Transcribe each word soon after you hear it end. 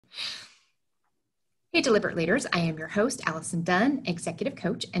Hey, Deliberate Leaders. I am your host, Allison Dunn, executive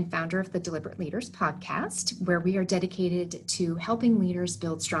coach and founder of the Deliberate Leaders podcast, where we are dedicated to helping leaders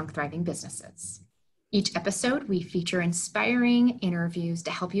build strong, thriving businesses. Each episode, we feature inspiring interviews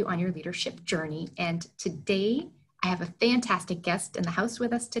to help you on your leadership journey. And today, I have a fantastic guest in the house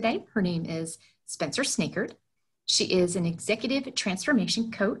with us today. Her name is Spencer Snakert. She is an executive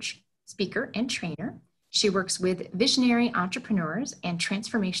transformation coach, speaker, and trainer. She works with visionary entrepreneurs and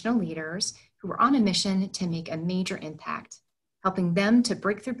transformational leaders who are on a mission to make a major impact, helping them to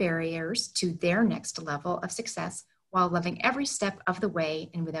break through barriers to their next level of success while loving every step of the way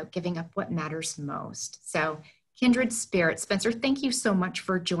and without giving up what matters most. So, kindred spirit, Spencer, thank you so much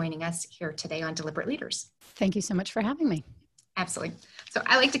for joining us here today on Deliberate Leaders. Thank you so much for having me. Absolutely. So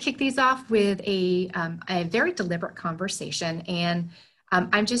I like to kick these off with a very deliberate conversation. And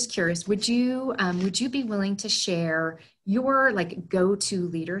I'm just curious, would you be willing to share your go-to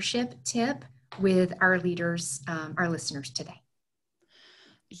leadership tip with our leaders, our listeners today?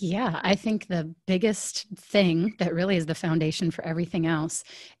 Yeah, I think the biggest thing that really is the foundation for everything else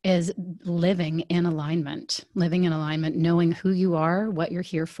is living in alignment, knowing who you are, what you're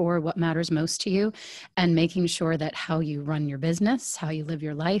here for, what matters most to you, and making sure that how you run your business, how you live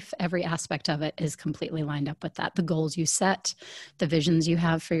your life, every aspect of it is completely lined up with that. The goals you set, the visions you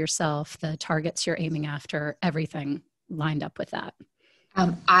have for yourself, the targets you're aiming after, everything lined up with that.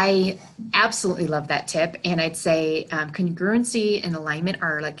 I absolutely love that tip. And I'd say congruency and alignment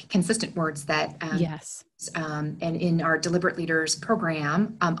are like consistent words that, yes. And in our Deliberate Leaders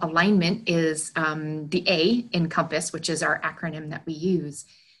program, alignment is the A in Compass, which is our acronym that we use.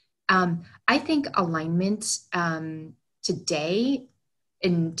 I think alignment today,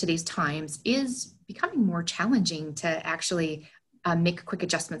 in today's times, is becoming more challenging to actually make quick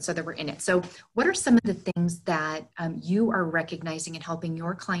adjustments so that we're in it. So what are some of the things that you are recognizing and helping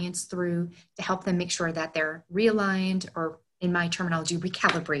your clients through to help them make sure that they're realigned, or in my terminology,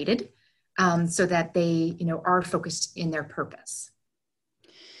 recalibrated, so that they, are focused in their purpose?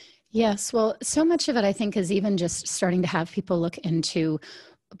 Yes. Well, so much of it, I think, is even just starting to have people look into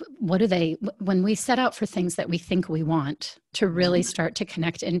when we set out for things that we think we want, to really start to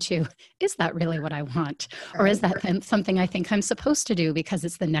connect into, is that really what I want? Or is that something I think I'm supposed to do because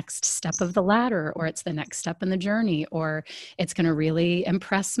it's the next step of the ladder, or it's the next step in the journey, or it's going to really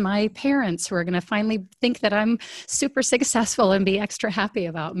impress my parents who are going to finally think that I'm super successful and be extra happy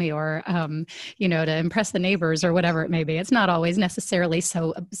about me, or, to impress the neighbors or whatever it may be. It's not always necessarily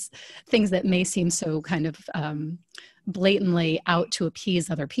so things that may seem so kind of, blatantly out to appease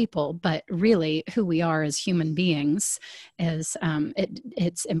other people, but really who we are as human beings is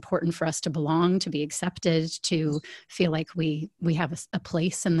it's important for us to belong, to be accepted, to feel like we have a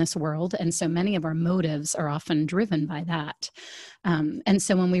place in this world. And so many of our motives are often driven by that. And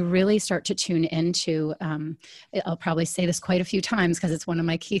so when we really start to tune into, I'll probably say this quite a few times because it's one of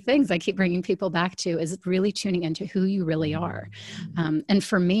my key things I keep bringing people back to, is really tuning into who you really are. And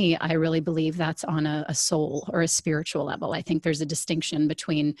for me, I really believe that's on a soul or a spiritual level. I think there's a distinction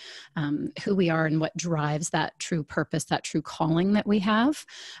between who we are and what drives that true purpose, that true calling that we have.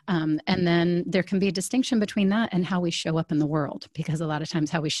 And then there can be a distinction between that and how we show up in the world, because a lot of times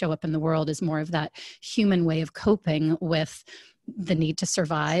how we show up in the world is more of that human way of coping with the need to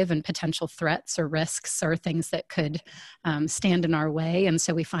survive and potential threats or risks or things that could stand in our way. And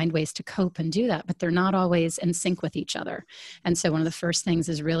so we find ways to cope and do that, but they're not always in sync with each other. And so one of the first things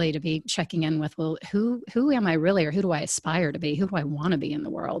is really to be checking in with, well, who am I really, or who do I aspire to be? Who do I want to be in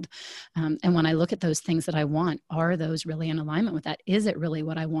the world? And when I look at those things that I want, are those really in alignment with that? Is it really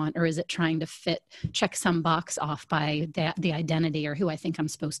what I want? Or is it trying to check some box off by the identity, or who I think I'm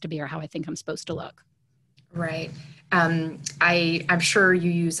supposed to be, or how I think I'm supposed to look? Right. I'm sure you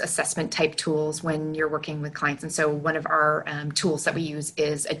use assessment type tools when you're working with clients. And so one of our tools that we use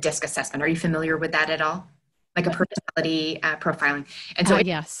is a DISC assessment. Are you familiar with that at all? Like a personality profiling. And so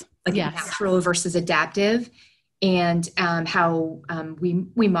yes. Yes. Natural versus adaptive, and how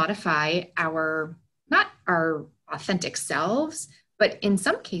we modify not our authentic selves, but in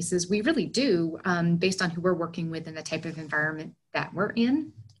some cases we really do, based on who we're working with and the type of environment that we're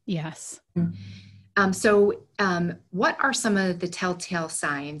in. Yes. So what are some of the telltale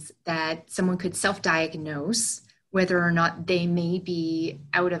signs that someone could self-diagnose whether or not they may be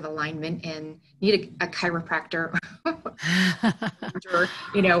out of alignment and need a chiropractor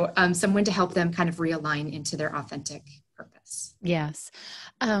or, someone to help them kind of realign into their authentic purpose? Yes.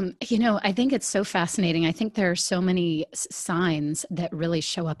 I think it's so fascinating. I think there are so many signs that really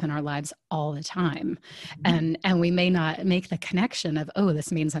show up in our lives all the time. And we may not make the connection of, oh,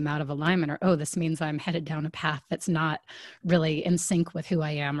 this means I'm out of alignment, or, oh, this means I'm headed down a path that's not really in sync with who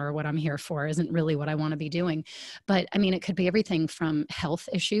I am, or what I'm here for isn't really what I want to be doing. But I mean, it could be everything from health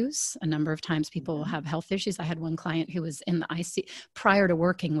issues. A number of times people will have health issues. I had one client who was in the IC prior to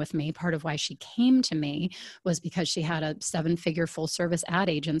working with me. Part of why she came to me was because she had a 7-figure full service ad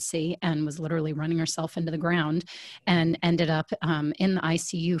agency and was literally running herself into the ground, and ended up in the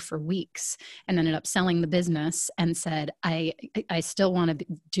ICU for weeks, and ended up selling the business and said, I still want to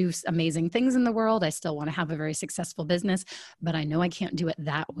do amazing things in the world. I still want to have a very successful business, but I know I can't do it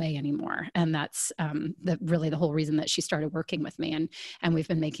that way anymore. And that's really the whole reason that she started working with me. And we've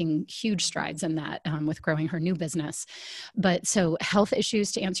been making huge strides in that with growing her new business. But so health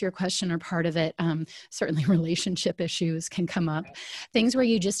issues, to answer your question, are part of it. Certainly relationship issues can come up. Things where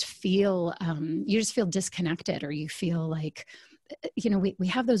you just feel disconnected, or you feel like, we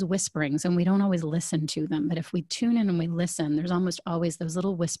have those whisperings and we don't always listen to them. But if we tune in and we listen, there's almost always those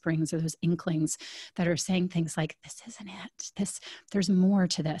little whisperings or those inklings that are saying things like, this isn't it. There's more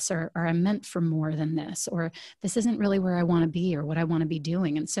to this, or I'm meant for more than this, or this isn't really where I want to be or what I want to be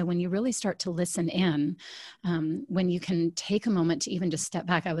doing. And so when you really start to listen in, when you can take a moment to even just step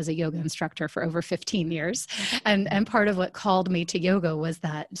back. I was a yoga instructor for over 15 years. And part of what called me to yoga was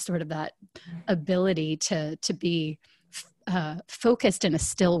that sort of that ability to be focused in a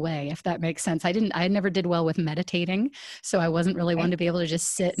still way, if that makes sense. I never did well with meditating. So I wasn't really one to be able to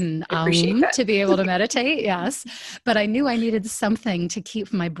just sit and to be able to meditate. Yes. But I knew I needed something to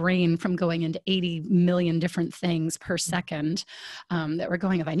keep my brain from going into 80 million different things per second that were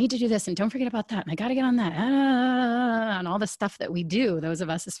going, if I need to do this, and don't forget about that, and I got to get on that, and all the stuff that we do, those of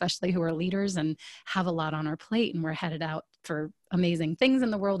us, especially who are leaders and have a lot on our plate, and we're headed out for amazing things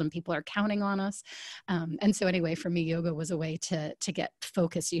in the world, and people are counting on us. And so anyway, for me, yoga was a way to get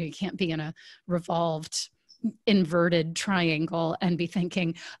focused. You can't be in a revolved, inverted triangle and be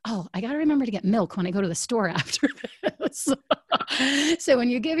thinking, oh, I got to remember to get milk when I go to the store after this. So when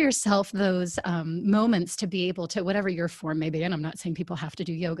you give yourself those moments to be able to, whatever your form may be, and I'm not saying people have to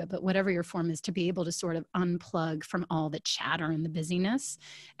do yoga, but whatever your form is, to be able to sort of unplug from all the chatter and the busyness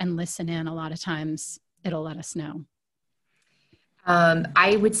and listen in, a lot of times it'll let us know.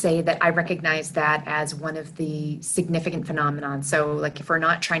 I would say that I recognize that as one of the significant phenomenon. So like if we're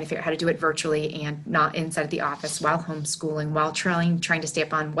not trying to figure out how to do it virtually and not inside of the office, while homeschooling, while trying to stay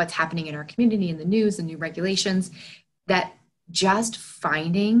up on what's happening in our community and the news and new regulations, that just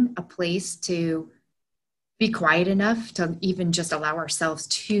finding a place to be quiet enough to even just allow ourselves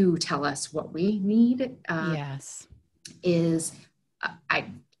to tell us what we need is,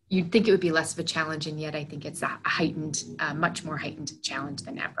 you'd think it would be less of a challenge, and yet I think it's a heightened, much more heightened challenge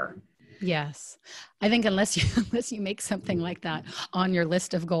than ever. Yes. I think unless you make something like that on your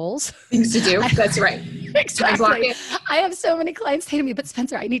list of goals. Things to do. That's right. Exactly. I have so many clients say to me, but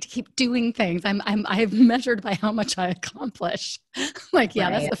Spencer, I need to keep doing things. I've measured by how much I accomplish. Like, yeah,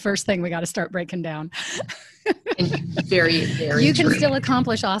 That's the first thing we got to start breaking down. Very, very You can true. still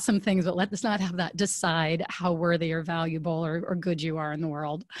accomplish awesome things, but let's not have that decide how worthy or valuable or good you are in the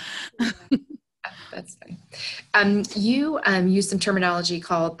world. That's funny. You use some terminology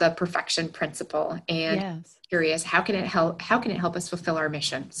called the perfection principle, and curious, how can it help us fulfill our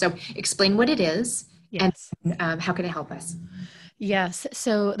mission? So explain what it is, and how can it help us? Yes.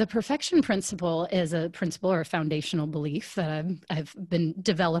 So the perfection principle is a principle or a foundational belief that I've been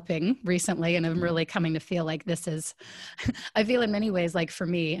developing recently, and I'm really coming to feel like this is, I feel in many ways like, for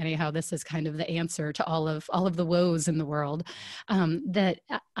me anyhow, this is kind of the answer to all of the woes in the world. That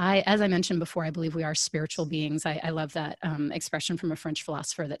as I mentioned before, I believe we are spiritual beings. I love that expression from a French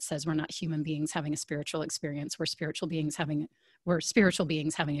philosopher that says we're not human beings having a spiritual experience. We're spiritual beings having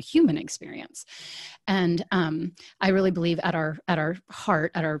a human experience. And I really believe at our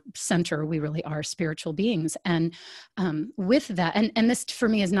heart, at our center, we really are spiritual beings. And with that, and this for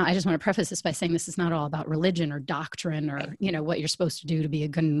me is not, I just want to preface this by saying this is not all about religion or doctrine or, what you're supposed to do to be a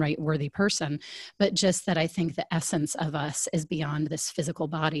good and right worthy person, but just that I think the essence of us is beyond this physical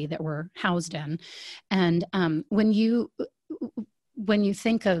body that we're housed in. And when you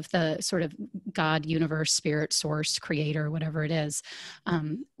think of the sort of God, universe, spirit, source, creator, whatever it is,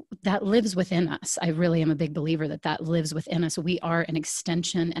 that lives within us. I really am a big believer that that lives within us. We are an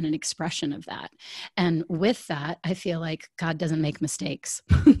extension and an expression of that. And with that, I feel like God doesn't make mistakes.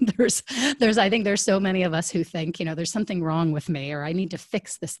 I think there's so many of us who think, there's something wrong with me, or I need to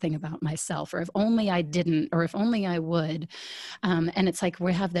fix this thing about myself, or if only I didn't, or if only I would. And it's like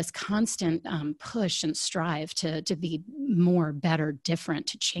we have this constant push and strive to be more, better, different,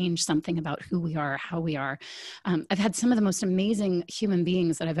 to change something about who we are, how we are. I've had some of the most amazing human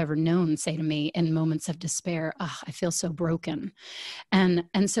beings that I've ever known say to me in moments of despair, "Oh, I feel so broken." And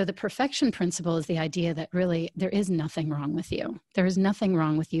so the perfection principle is the idea that really there is nothing wrong with you. There is nothing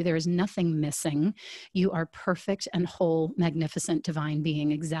wrong with you. There is nothing missing. You are perfect and whole, magnificent, divine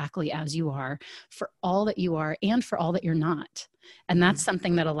being exactly as you are, for all that you are and for all that you're not. And that's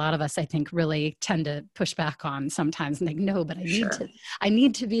something that a lot of us, I think, really tend to push back on sometimes and think, no, but I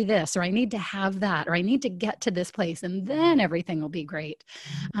need to be this, or I need to have that, or I need to get to this place, and then everything will be great.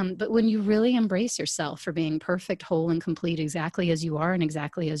 But when you really embrace yourself for being perfect, whole, and complete exactly as you are and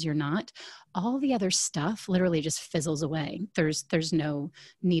exactly as you're not, all the other stuff literally just fizzles away. There's no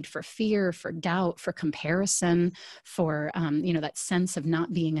need for fear, for doubt, for comparison, for that sense of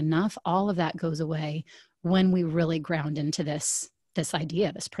not being enough. All of that goes away when we really ground into this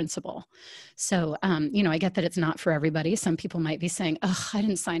idea, this principle. So, I get that it's not for everybody. Some people might be saying, "Oh, I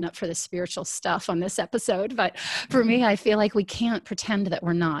didn't sign up for this spiritual stuff on this episode." But for me, I feel like we can't pretend that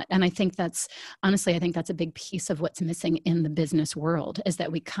we're not. And I think that's a big piece of what's missing in the business world, is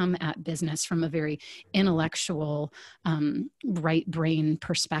that we come at business from a very intellectual, right brain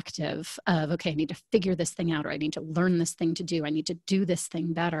perspective of, okay, I need to figure this thing out, or I need to learn this thing to do. I need to do this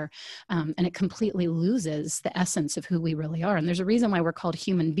thing better. And it completely loses the essence of who we really are. And there's a reason why we're called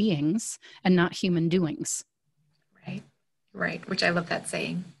human beings and not human doings. Right. Which I love that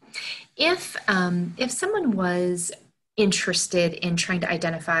saying. If someone was interested in trying to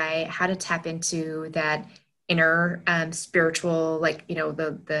identify how to tap into that inner spiritual,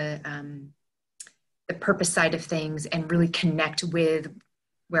 the purpose side of things, and really connect with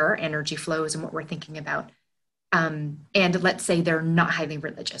where our energy flows and what we're thinking about, and let's say they're not highly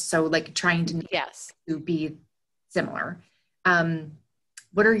religious, so like trying to be similar.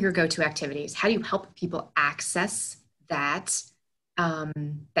 What are your go-to activities? How do you help people access that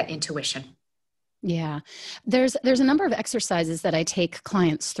intuition? Yeah, there's a number of exercises that I take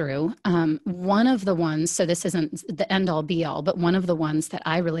clients through. One of the ones, so this isn't the end all be all, but one of the ones that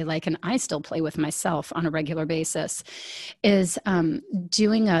I really like and I still play with myself on a regular basis is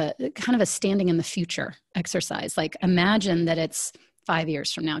doing a kind of a standing in the future exercise. Like, imagine that it's 5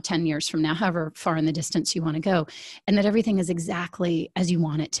 years from now, 10 years from now, however far in the distance you want to go, and that everything is exactly as you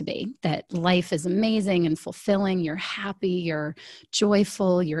want it to be, that life is amazing and fulfilling, you're happy, you're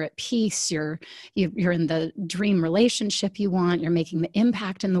joyful, you're at peace, you're in the dream relationship you want, you're making the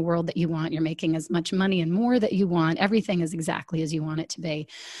impact in the world that you want, you're making as much money and more that you want, everything is exactly as you want it to be.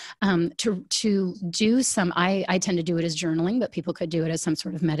 To do some, I tend to do it as journaling, but people could do it as some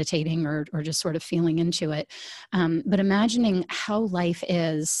sort of meditating or just sort of feeling into it. But imagining how life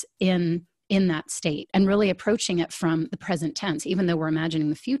is in that state, and really approaching it from the present tense, even though we're imagining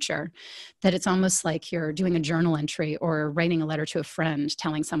the future, that it's almost like you're doing a journal entry or writing a letter to a friend,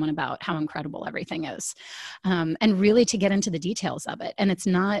 telling someone about how incredible everything is, and really to get into the details of it. And it's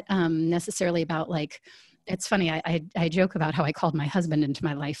not necessarily about like, it's funny, I joke about how I called my husband into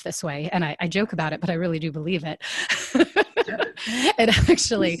my life this way, and I joke about it, but I really do believe it. And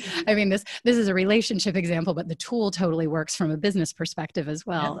actually, I mean, this is a relationship example, but the tool totally works from a business perspective as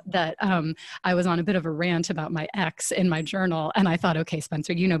well. Yeah. That I was on a bit of a rant about my ex in my journal, and I thought, okay,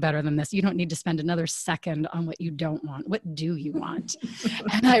 Spencer, you know better than this. You don't need to spend another second on what you don't want. What do you want?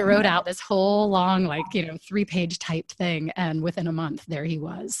 And I wrote out this whole long, 3-page typed thing, and within a month, there he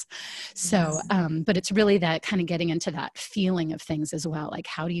was. So, but it's really that kind of getting into that feeling of things as well. Like,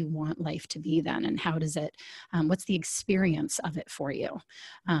 how do you want life to be then? And how does it, what's the experience of it for you?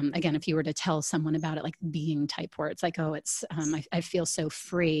 Again, if you were to tell someone about it, like being type words, like, oh, it's, I feel so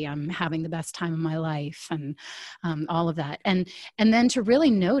free. I'm having the best time of my life, and all of that. And then to really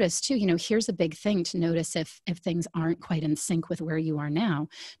notice too, here's a big thing to notice if things aren't quite in sync with where you are now,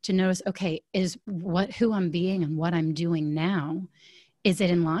 to notice, okay, who I'm being and what I'm doing now, is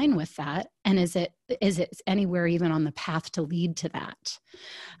it in line with that? And is it anywhere even on the path to lead to that?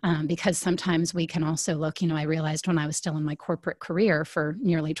 Because sometimes we can also look, I realized when I was still in my corporate career for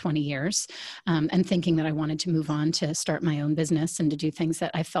nearly 20 years, and thinking that I wanted to move on to start my own business and to do things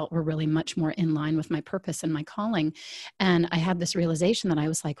that I felt were really much more in line with my purpose and my calling. And I had this realization that I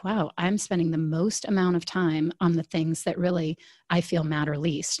was like, wow, I'm spending the most amount of time on the things that really I feel matter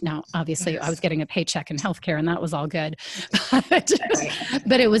least. Now, obviously, I was getting a paycheck in healthcare and that was all good,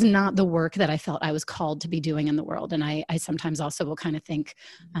 but it was not the work that I felt I was called to be doing in the world. And I sometimes also will kind of think,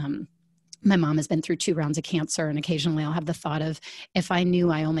 my mom has been through 2 rounds of cancer, and occasionally I'll have the thought of, if I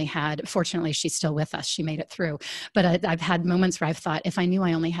knew I only had, fortunately she's still with us, she made it through, but I've had moments where I've thought, if I knew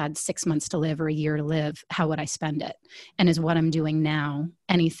I only had 6 months to live or a year to live, how would I spend it? And is what I'm doing now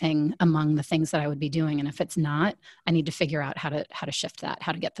anything among the things that I would be doing? And if it's not, I need to figure out how to shift that,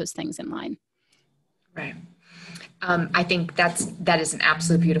 how to get those things in line. Right. I think that is an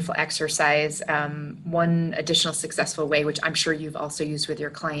absolute beautiful exercise. One additional successful way, which I'm sure you've also used with your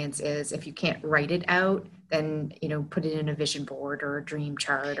clients, is if you can't write it out, then, put it in a vision board or a dream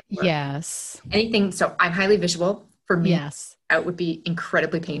chart. Or yes. Anything. So I'm highly visual. For me, yes. Out would be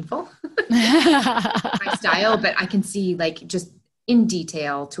incredibly painful. My style, but I can see like just in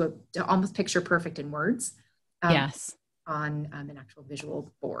detail to almost picture perfect in words. Yes. On an actual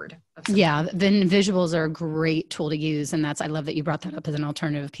visual board. Yeah, then visuals are a great tool to use. And I love that you brought that up as an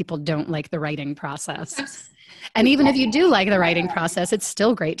alternative. People don't like the writing process. Yes. And even if you do like the writing process, it's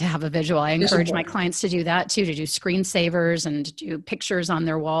still great to have a visual. I encourage my clients to do that too, to do screensavers and to do pictures on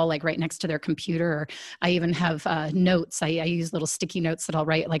their wall, like right next to their computer. Or I even have notes. I use little sticky notes that I'll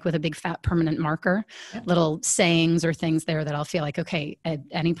write like with a big fat permanent marker, little sayings or things there that I'll feel like, okay, at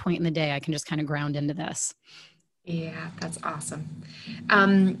any point in the day, I can just kind of ground into this. Yeah, that's awesome.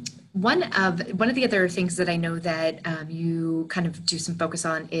 One of the other things that I know that you kind of do some focus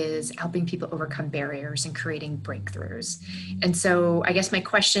on is helping people overcome barriers and creating breakthroughs. And so I guess my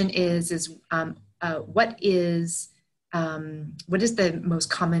question is what is the most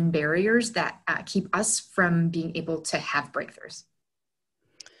common barriers that keep us from being able to have breakthroughs?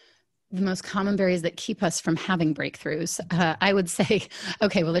 The most common barriers that keep us from having breakthroughs, I would say,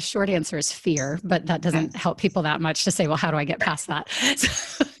 okay, well, the short answer is fear, but that doesn't help people that much to say, well, how do I get past that?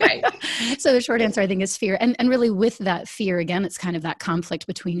 Right. So the short answer, I think, is fear. And really with that fear, again, it's kind of that conflict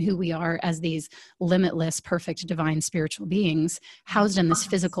between who we are as these limitless, perfect, divine spiritual beings housed in this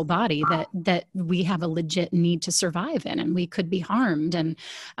physical body that we have a legit need to survive in, and we could be harmed.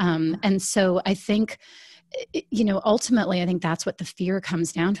 And so I think, ultimately, I think that's what the fear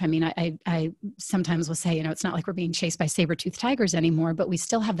comes down to. I mean, I sometimes will say, it's not like we're being chased by saber-toothed tigers anymore, but we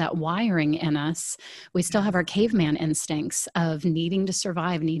still have that wiring in us. We still have our caveman instincts of needing to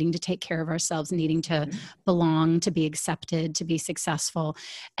survive, needing to take care of ourselves, needing to belong, to be accepted, to be successful.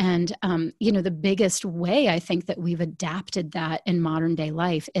 And, the biggest way I think that we've adapted that in modern day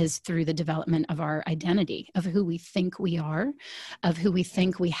life is through the development of our identity, of who we think we are, of who we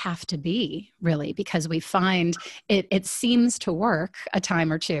think we have to be, really, because we find it seems to work a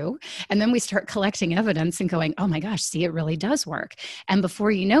time or two. And then we start collecting evidence and going, oh my gosh, see, it really does work. And before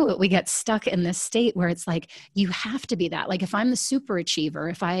you know it, we get stuck in this state where it's like, you have to be that. Like if I'm the super achiever,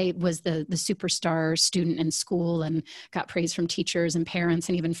 if I was the superstar student in school and got praise from teachers and parents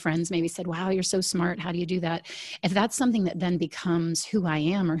and even friends maybe said, wow, you're so smart. How do you do that? If that's something that then becomes who I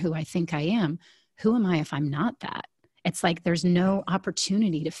am or who I think I am, who am I if I'm not that? It's like there's no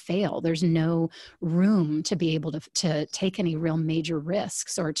opportunity to fail. There's no room to be able to take any real major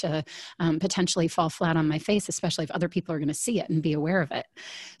risks or to potentially fall flat on my face, especially if other people are going to see it and be aware of it.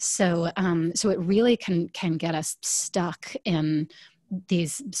 So it really can get us stuck in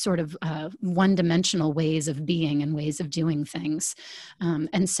these sort of one-dimensional ways of being and ways of doing things.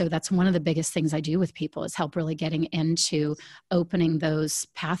 And so that's one of the biggest things I do with people is help really getting into opening those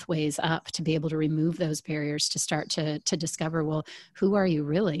pathways up to be able to remove those barriers, to start to discover, well, who are you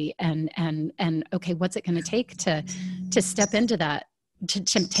really? And okay, what's it going to take to step into that, to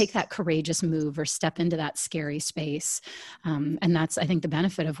take that courageous move or step into that scary space. And that's, I think, the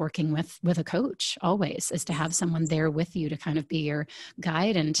benefit of working with a coach always, is to have someone there with you to kind of be your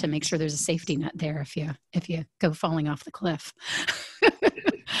guide and to make sure there's a safety net there if you go falling off the cliff.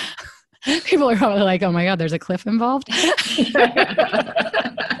 People are probably like, oh my God, there's a cliff involved.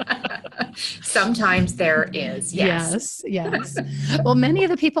 Sometimes there is. Yes. Well, many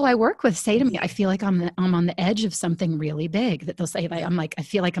of the people I work with say to me, I feel like I'm on the edge of something really big. That they'll say, I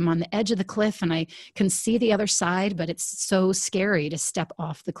feel like I'm on the edge of the cliff and I can see the other side, but it's so scary to step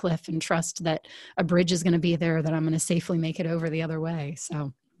off the cliff and trust that a bridge is going to be there, that I'm going to safely make it over the other way.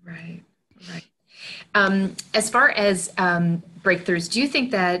 So. Right. As far as breakthroughs, do you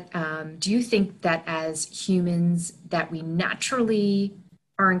think that as humans that we naturally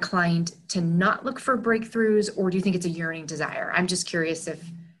are inclined to not look for breakthroughs, or do you think it's a yearning desire? I'm just curious if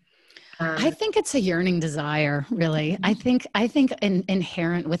I um, think it's a yearning desire, really. I think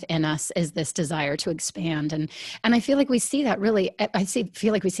inherent within us is this desire to expand, and I feel like we see that really.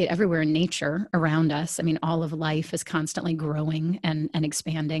 Feel like we see it everywhere in nature around us. I mean, all of life is constantly growing and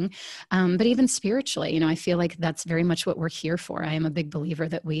expanding, but even spiritually, I feel like that's very much what we're here for. I am a big believer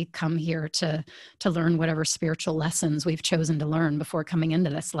that we come here to learn whatever spiritual lessons we've chosen to learn before coming into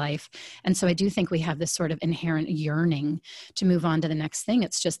this life, and so I do think we have this sort of inherent yearning to move on to the next thing.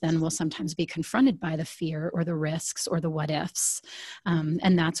 It's just then we'll sometimes be confronted by the fear or the risks or the what ifs.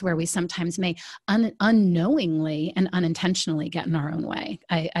 And that's where we sometimes may unknowingly and unintentionally get in our own way.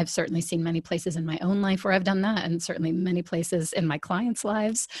 I've certainly seen many places in my own life where I've done that, and certainly many places in my clients'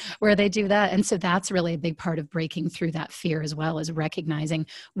 lives where they do that. And so that's really a big part of breaking through that fear, as well as recognizing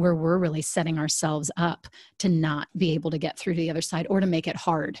where we're really setting ourselves up to not be able to get through to the other side, or to make it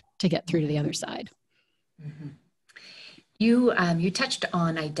hard to get through to the other side. mhm. You touched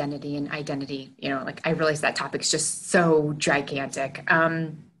on identity and identity. Like I realize that topic's just so gigantic.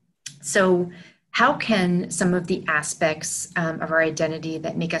 So how can some of the aspects of our identity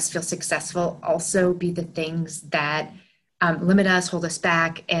that make us feel successful also be the things that limit us, hold us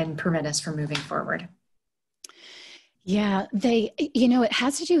back, and prevent us from moving forward? Yeah, it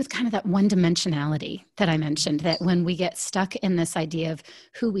has to do with kind of that one dimensionality that I mentioned, that when we get stuck in this idea of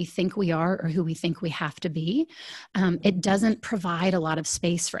who we think we are or who we think we have to be, it doesn't provide a lot of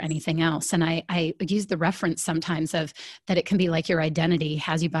space for anything else. And I use the reference sometimes of that it can be like your identity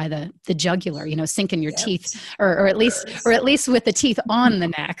has you by the jugular, sink in your Yep. teeth, or at least with the teeth on the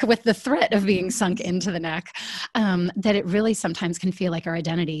neck, with the threat of being sunk into the neck. That it really sometimes can feel like our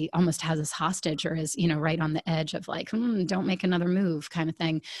identity almost has us hostage, or is, right on the edge of like, don't make another move kind of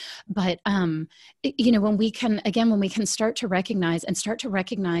thing. But, when we can start to recognize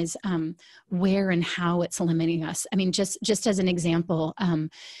where and how it's limiting us. I mean, just as an example,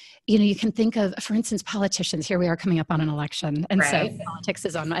 you can think of, for instance, politicians. Here we are coming up on an election. And so Right. politics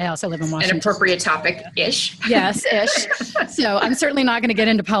is on, I also live in An Washington. appropriate topic-ish. Yes, ish. So I'm certainly not going to get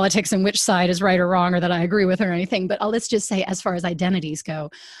into politics and which side is right or wrong, or that I agree with or anything. But let's just say, as far as identities go,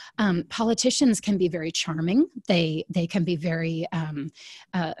 politicians can be very charming. They can be very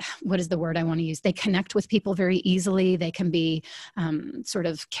what is the word I want to use? They connect with people very easily. They can be sort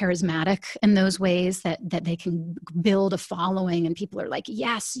of charismatic in those ways that they can build a following, and people are like,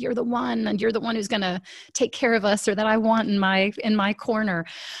 yes, you're the one, and you're the one who's going to take care of us, or that I want in my corner.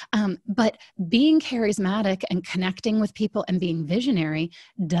 But being charismatic and connecting with people and being visionary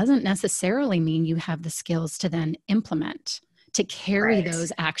doesn't necessarily mean you have the skills to then implement, to carry Right.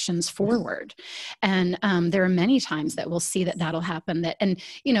 those actions forward. And there are many times that we'll see that that'll happen.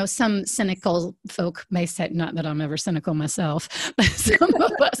 Some cynical folk may say, not that I'm ever cynical myself, but some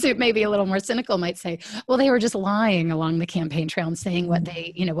of us who may be a little more cynical might say, well, they were just lying along the campaign trail and saying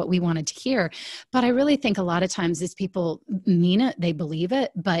what we wanted to hear. But I really think a lot of times these people mean it, they believe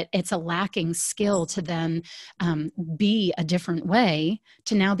it, but it's a lacking skill to then be a different way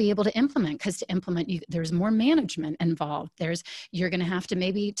to now be able to implement. Because to implement, there's more management involved. You're going to have to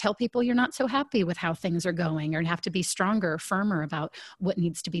maybe tell people you're not so happy with how things are going, or have to be stronger, firmer about what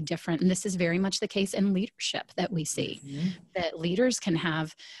needs to be different. And this is very much the case in leadership that we see, Mhm. that leaders can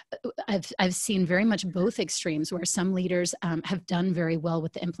have. I've seen very much both extremes, where some leaders have done very well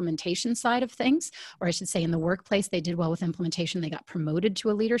with the implementation side of things, or I should say in the workplace, they did well with implementation. They got promoted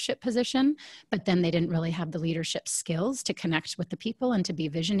to a leadership position, but then they didn't really have the leadership skills to connect with the people and to be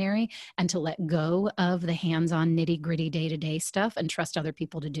visionary and to let go of the hands-on nitty-gritty day-to-day stuff and trust other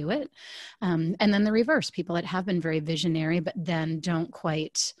people to do it. And then the reverse, people that have been very visionary, but then don't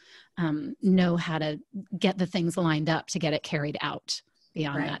quite know how to get the things lined up to get it carried out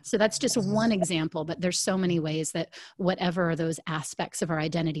beyond Right. that. So that's just one example, but there's so many ways that whatever those aspects of our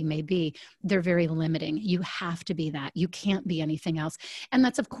identity may be, they're very limiting. You have to be that. You can't be anything else. And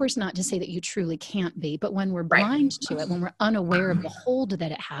that's, of course, not to say that you truly can't be, but when we're Right. blind to it, when we're unaware of the hold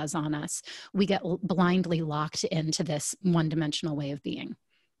that it has on us, we get blindly locked into this one-dimensional way of being.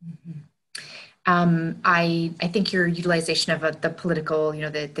 Mhm. I think your utilization of the political,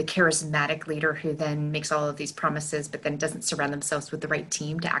 the charismatic leader who then makes all of these promises, but then doesn't surround themselves with the right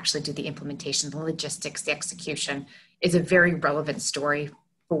team to actually do the implementation, the logistics, the execution, is a very relevant story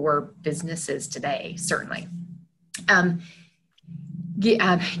for businesses today, certainly. Um,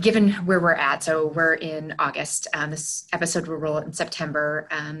 Given where we're at, so we're in August. This episode will roll out in September.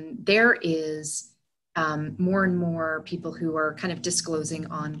 There is more and more people who are kind of disclosing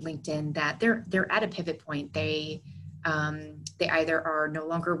on LinkedIn that they're at a pivot point. They either are no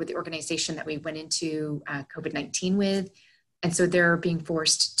longer with the organization that we went into COVID-19 with, and so they're being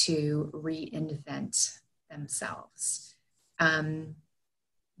forced to reinvent themselves.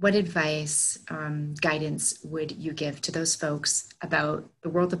 What advice, guidance would you give to those folks about the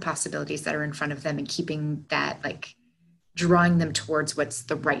world of possibilities that are in front of them and keeping that, like, drawing them towards what's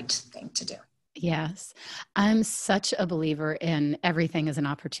the right thing to do? Yes. I'm such a believer in everything as an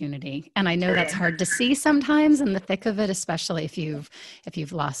opportunity. And I know that's hard to see sometimes in the thick of it, especially if you've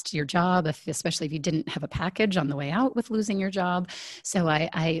lost your job, especially if you didn't have a package on the way out with losing your job. So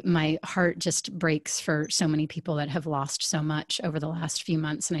my heart just breaks for so many people that have lost so much over the last few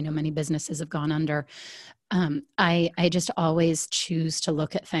months. And I know many businesses have gone under. I just always choose to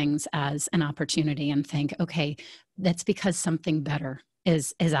look at things as an opportunity and think, okay, that's because something better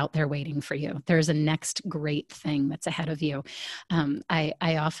is out there waiting for you. There's a next great thing that's ahead of you. I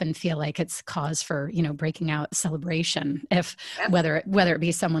often feel like it's cause for, breaking out celebration, if whether it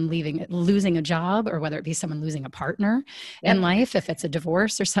be someone losing a job, or whether it be someone losing a partner in life, if it's a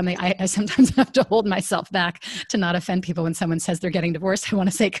divorce or something. I sometimes have to hold myself back to not offend people when someone says they're getting divorced. I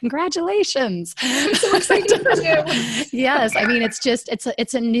want to say congratulations. I'm so excited for you. Yes. I mean,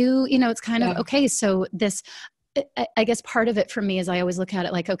 it's a new, it's kind of, okay, so this, I guess part of it for me is I always look at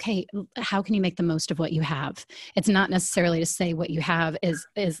it like, okay, how can you make the most of what you have? It's not necessarily to say what you have is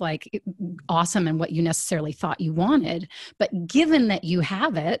like awesome and what you necessarily thought you wanted, but given that you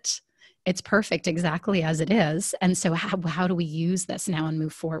have it, it's perfect exactly as it is. And so how do we use this now and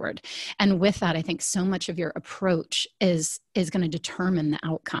move forward? And with that, I think so much of your approach is going to determine the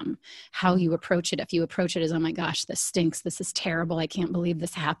outcome, how you approach it. If you approach it as, oh my gosh, this stinks, this is terrible, I can't believe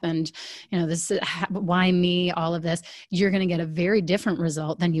this happened, this is why me, all of this, you're going to get a very different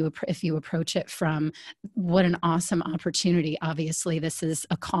result than if you approach it from, what an awesome opportunity. Obviously, this is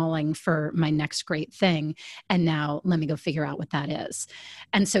a calling for my next great thing. And now let me go figure out what that is.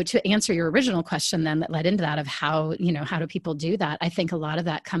 And so to answer your original question then that led into that of how do people do that? I think a lot of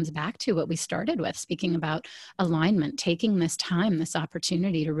that comes back to what we started with, speaking about alignment, taking this time, this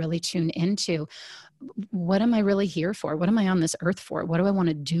opportunity to really tune into, what am I really here for? What am I on this earth for? What do I want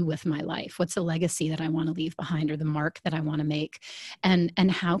to do with my life? What's the legacy that I want to leave behind, or the mark that I want to make? And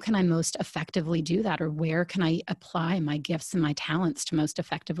how can I most effectively do that? Or where can I apply my gifts and my talents to most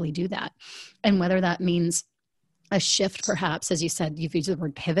effectively do that? And whether that means a shift, perhaps, as you said, you've used the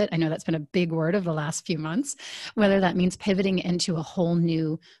word pivot. I know that's been a big word of the last few months, whether that means pivoting into a whole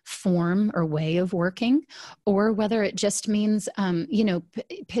new form or way of working, or whether it just means,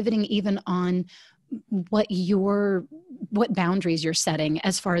 pivoting even on what boundaries you're setting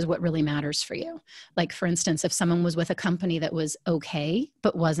as far as what really matters for you. Like, for instance, if someone was with a company that was okay,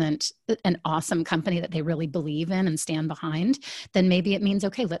 but wasn't an awesome company that they really believe in and stand behind, then maybe it means,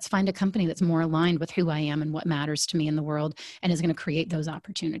 okay, let's find a company that's more aligned with who I am and what matters to me in the world, and is going to create those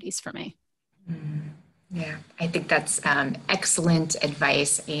opportunities for me. Yeah, I think that's excellent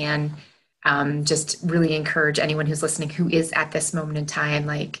advice, and just really encourage anyone who's listening who is at this moment in time,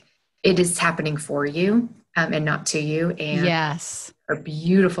 like, it is happening for you and not to you. And yes, there are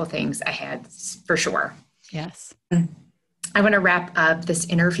beautiful things ahead for sure. Yes. I want to wrap up this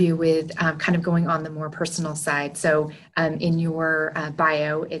interview with kind of going on the more personal side. So in your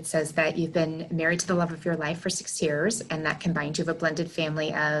bio, it says that you've been married to the love of your life for 6 years, and that combined you have a blended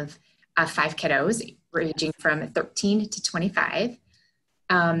family of 5 kiddos ranging from 13 to 25.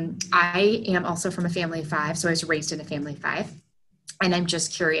 I am also from a family of 5, so I was raised in a family of 5. And I'm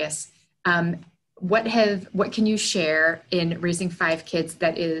just curious, what can you share in raising 5 kids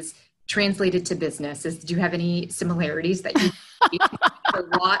that is translated to business? Do you have any similarities that you a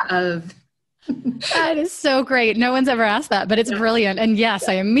lot of? That is so great. No one's ever asked that, but it's brilliant. And yes,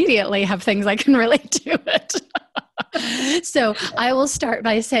 I immediately have things I can relate to it. So I will start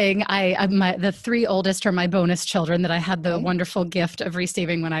by saying the 3 oldest are my bonus children that I had the wonderful gift of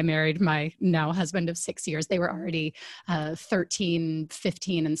receiving when I married my now husband of 6 years. They were already 13,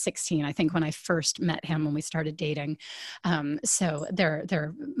 15, and 16, I think, when I first met him, when we started dating. So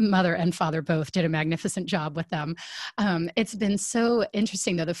their mother and father both did a magnificent job with them. It's been so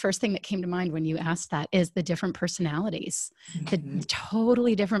interesting, though. The first thing that came to mind when you asked that is the different personalities, the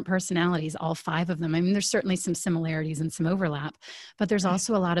totally different personalities, all 5 of them. I mean, there's certainly some similarities and some overlap, but there's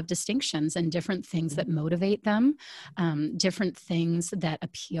also a lot of distinctions and different things that motivate them, different things that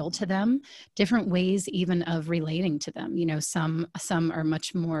appeal to them, different ways even of relating to them. You know, some are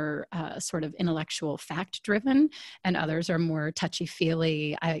much more sort of intellectual fact driven, and others are more touchy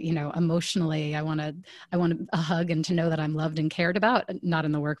feely. Emotionally, I want a hug and to know that I'm loved and cared about. Not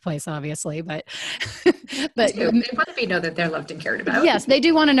in the workplace, obviously, but they want to know that they're loved and cared about. Yes, they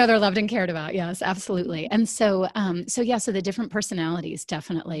do want to know they're loved and cared about. Yes, absolutely. And so the different personalities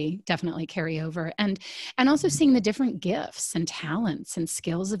definitely carry over, and also seeing the different gifts and talents and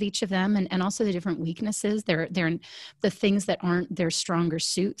skills of each of them, and also the different weaknesses. They're the things that aren't their stronger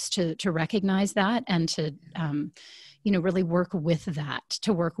suits, to recognize that, and to really work with that,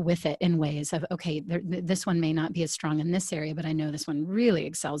 to work with it in ways of, okay, this one may not be as strong in this area, but I know this one really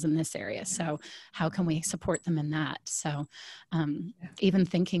excels in this area. So how can we support them in that? So even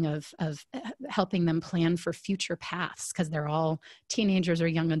thinking of helping them plan for future paths, because they're all teenagers or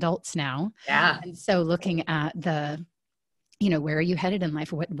young adults now. Yeah. And so looking at where are you headed in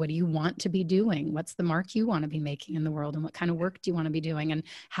life? What do you want to be doing? What's the mark you want to be making in the world? And what kind of work do you want to be doing? And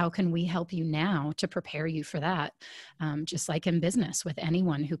how can we help you now to prepare you for that? Just like in business, with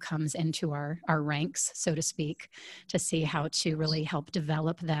anyone who comes into our ranks, so to speak, to see how to really help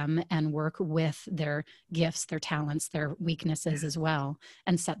develop them and work with their gifts, their talents, their weaknesses as well,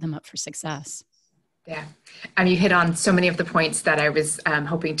 and set them up for success. Yeah. You hit on so many of the points that I was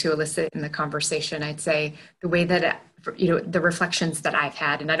hoping to elicit in the conversation. I'd say the way that, the reflections that I've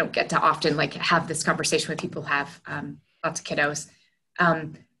had, and I don't get to often have this conversation with people who have lots of kiddos.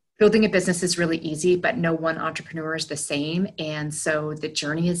 Building a business is really easy, but no one entrepreneur is the same. And so the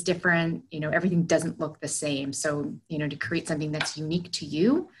journey is different. Everything doesn't look the same. So, to create something that's unique to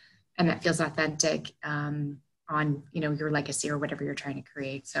you and that feels authentic, on your legacy or whatever you're trying to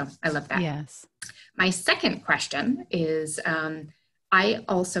create. So I love that. Yes. My second question is,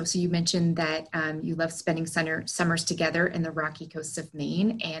 so you mentioned that you love spending summers together in the rocky coasts of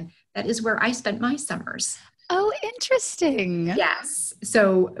Maine, and that is where I spent my summers. Oh, interesting. Yes.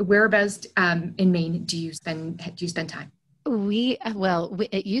 So whereabouts in Maine do you spend time?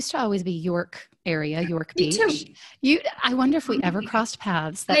 It used to always be York area, York Me Beach. Too. I wonder if we ever crossed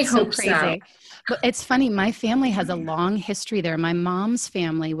paths. That's I so hope crazy. So. But it's funny. My family has a long history there. My mom's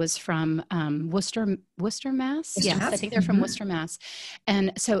family was from Worcester, Mass. Yes, I think they're from Worcester, Mass.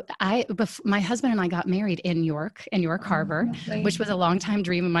 And so my husband and I got married in York Harbor, which was a long time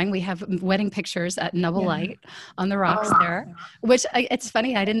dream of mine. We have wedding pictures at Noble Light on the rocks there, which it's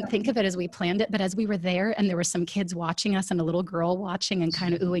funny. I didn't think of it as we planned it, but as we were there and there were some kids watching us and a little girl watching and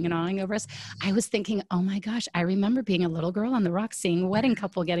kind of oohing and awing over us, I was thinking, oh my gosh, I remember being a little girl on the rocks, seeing a wedding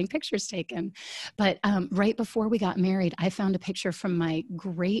couple getting pictures taken. But right before we got married, I found a picture from my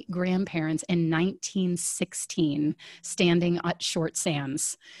great grandparents in 1916 standing at Short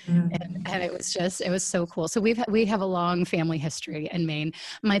Sands. And it was so cool. So we have a long family history in Maine.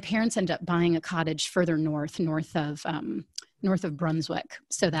 My parents ended up buying a cottage further north of Brunswick.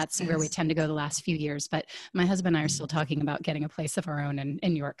 So that's where we tend to go the last few years. But my husband and I are still talking about getting a place of our own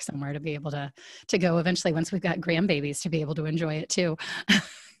in York somewhere to be able to go eventually once we've got grandbabies to be able to enjoy it too.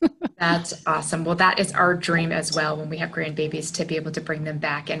 That's awesome. Well, that is our dream as well when we have grandbabies, to be able to bring them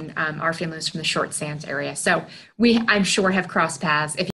back. And our family is from the Short Sands area. So I'm sure have crossed paths. If